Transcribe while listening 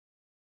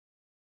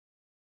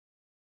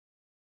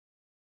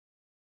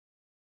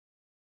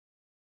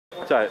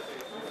So,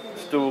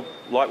 still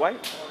lightweight?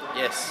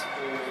 Yes.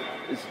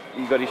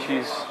 You got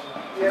issues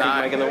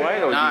No. making the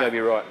weight, or No. you going to be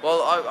right?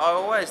 Well, I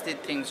always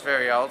did things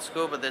very old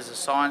school, but there's a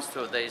science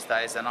to it these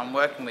days, and I'm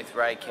working with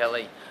Ray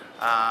Kelly,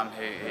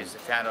 who's the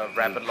founder of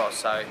Rapid Loss,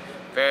 so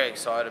very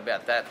excited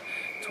about that.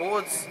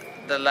 Towards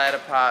the later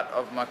part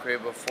of my career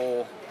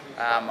before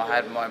I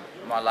had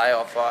my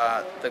layoff,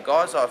 the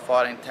guys I was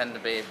fighting tend to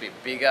be a bit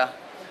bigger.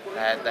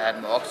 They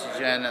had more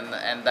oxygen,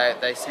 and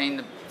they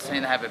seem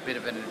to have a bit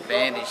of an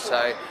advantage.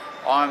 So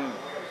I'm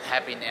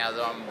happy now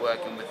that I'm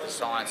working with the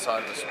science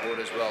side of the sport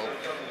as well,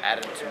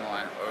 added to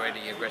my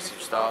already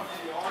aggressive style.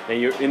 Now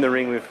you're in the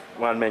ring with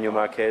Juan Manuel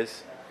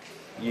Marquez.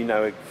 You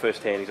know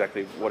firsthand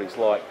exactly what he's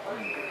like.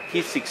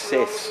 His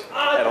success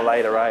at a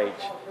later age,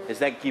 has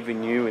that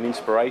given you an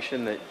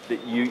inspiration that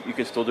you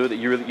can still do it, that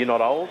you're not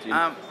old?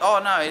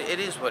 Oh no, it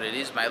is what it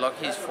is, mate. Like,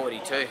 he's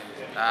 42.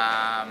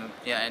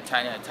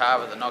 Antonio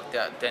Tarver that knocked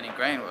out Danny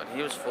Greenwood,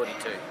 he was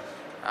 42.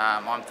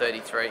 I'm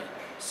 33.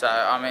 So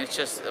that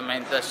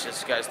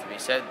just goes to be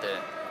said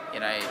that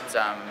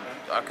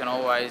I can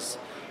always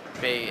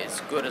be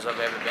as good as I've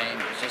ever been.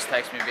 It just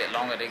takes me a bit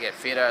longer to get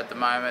fitter at the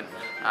moment.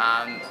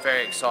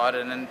 Very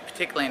excited, and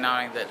particularly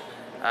knowing that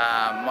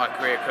my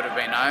career could have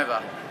been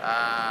over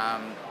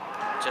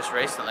just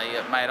recently.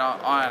 Mate,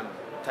 I am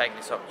taking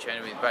this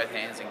opportunity with both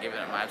hands and giving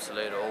it my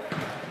absolute all.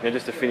 Now,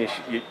 just to finish,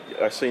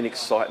 I see an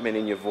excitement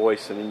in your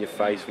voice and in your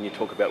face when you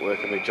talk about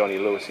working with Johnny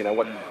Lewis.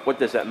 What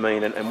does that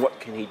mean, and what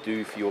can he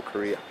do for your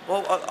career?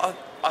 Well,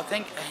 I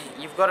think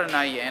you've got to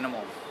know your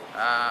animal.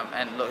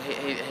 And look,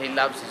 he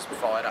loves his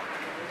fighter,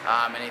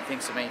 and he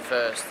thinks of me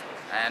first.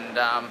 And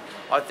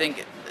I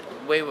think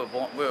we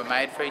were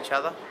made for each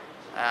other.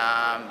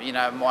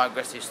 My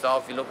aggressive style,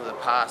 if you look at the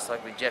past,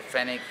 like with Jeff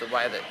Fennick, the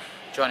way that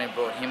Johnny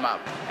brought him up,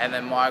 and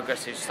then my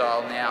aggressive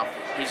style now,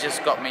 he's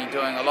just got me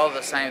doing a lot of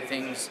the same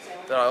things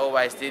that I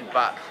always did,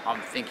 but I'm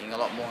thinking a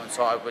lot more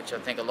inside, which I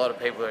think a lot of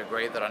people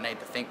agree that I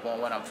need to think more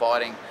when I'm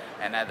fighting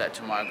and add that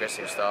to my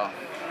aggressive style.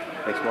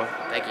 Thanks, Mike.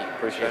 Thank you.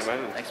 Appreciate it,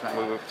 mate. Thanks,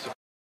 mate.